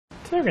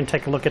So we're going to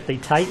take a look at the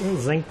Titan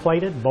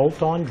zinc-plated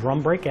bolt-on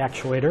drum brake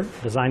actuator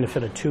designed to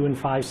fit a 2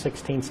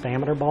 5/16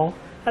 diameter ball.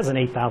 Has an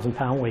 8,000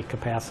 pound weight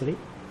capacity.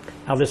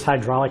 Now this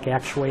hydraulic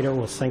actuator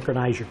will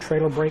synchronize your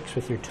trailer brakes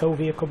with your tow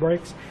vehicle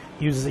brakes.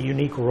 Uses a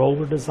unique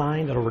roller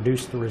design that will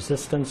reduce the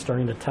resistance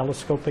during the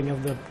telescoping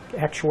of the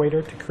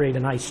actuator to create a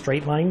nice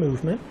straight line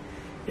movement.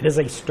 It is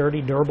a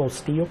sturdy, durable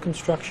steel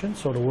construction,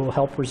 so it will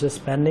help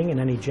resist bending in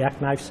any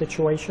jackknife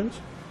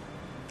situations.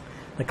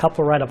 The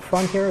coupler right up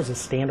front here is a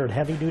standard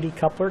heavy-duty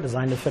coupler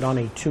designed to fit on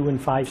a 2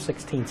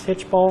 5/16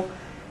 hitch ball.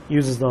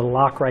 Uses the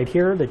lock right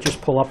here that just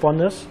pull up on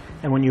this,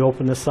 and when you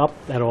open this up,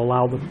 that'll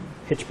allow the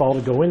hitch ball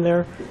to go in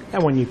there,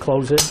 and when you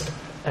close it,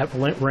 that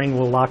ring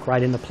will lock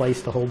right into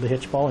place to hold the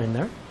hitch ball in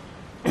there.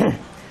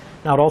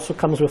 Now it also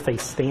comes with a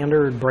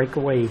standard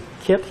breakaway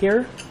kit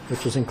here,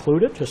 which is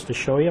included. Just to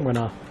show you, I'm going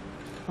to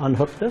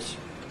unhook this.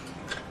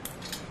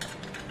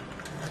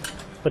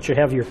 But you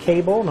have your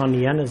cable, and on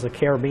the end is a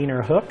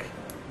carabiner hook.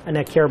 And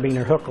that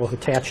carabiner hook will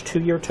attach to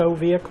your tow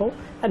vehicle,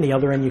 and the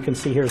other end you can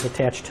see here is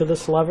attached to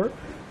this lever.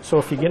 So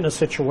if you get in a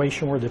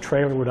situation where the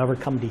trailer would ever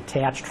come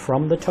detached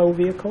from the tow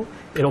vehicle,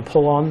 it'll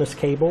pull on this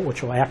cable,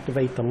 which will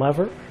activate the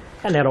lever,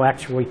 and that'll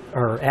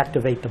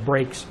activate the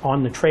brakes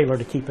on the trailer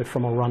to keep it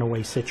from a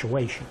runaway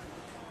situation.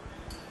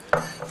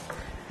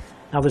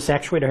 Now this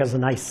actuator has a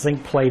nice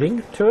zinc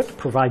plating to it,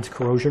 provides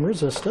corrosion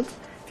resistance.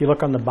 If you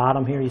look on the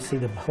bottom here, you see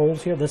the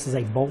holes here. This is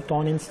a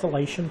bolt-on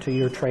installation to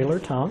your trailer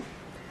tongue.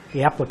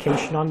 The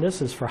application on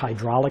this is for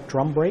hydraulic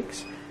drum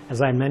brakes.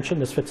 As I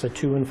mentioned, this fits a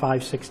 2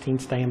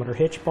 5/16 diameter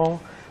hitch ball.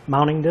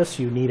 Mounting this,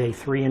 you need a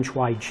 3-inch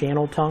wide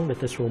channel tongue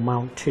that this will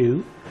mount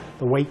to.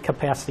 The weight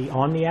capacity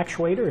on the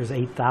actuator is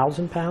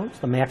 8,000 pounds.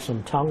 The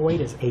maximum tongue weight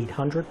is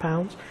 800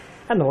 pounds.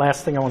 And the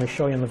last thing I want to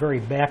show you on the very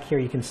back here,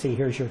 you can see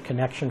here's your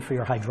connection for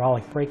your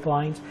hydraulic brake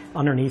lines.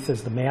 Underneath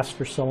is the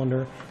master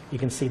cylinder. You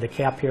can see the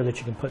cap here that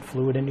you can put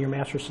fluid into your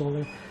master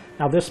cylinder.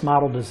 Now this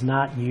model does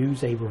not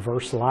use a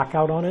reverse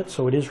lockout on it,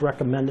 so it is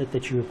recommended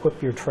that you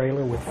equip your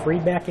trailer with free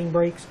backing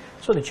brakes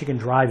so that you can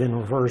drive in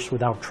reverse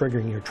without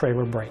triggering your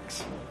trailer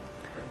brakes.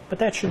 But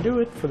that should do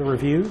it for the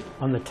review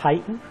on the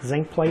Titan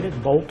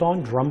zinc-plated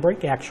bolt-on drum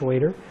brake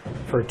actuator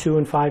for a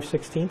 2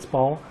 5/16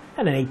 ball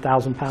and an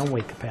 8,000 pound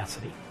weight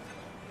capacity.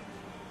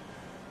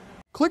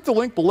 Click the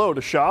link below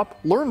to shop,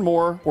 learn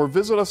more, or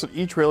visit us at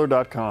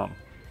etrailer.com.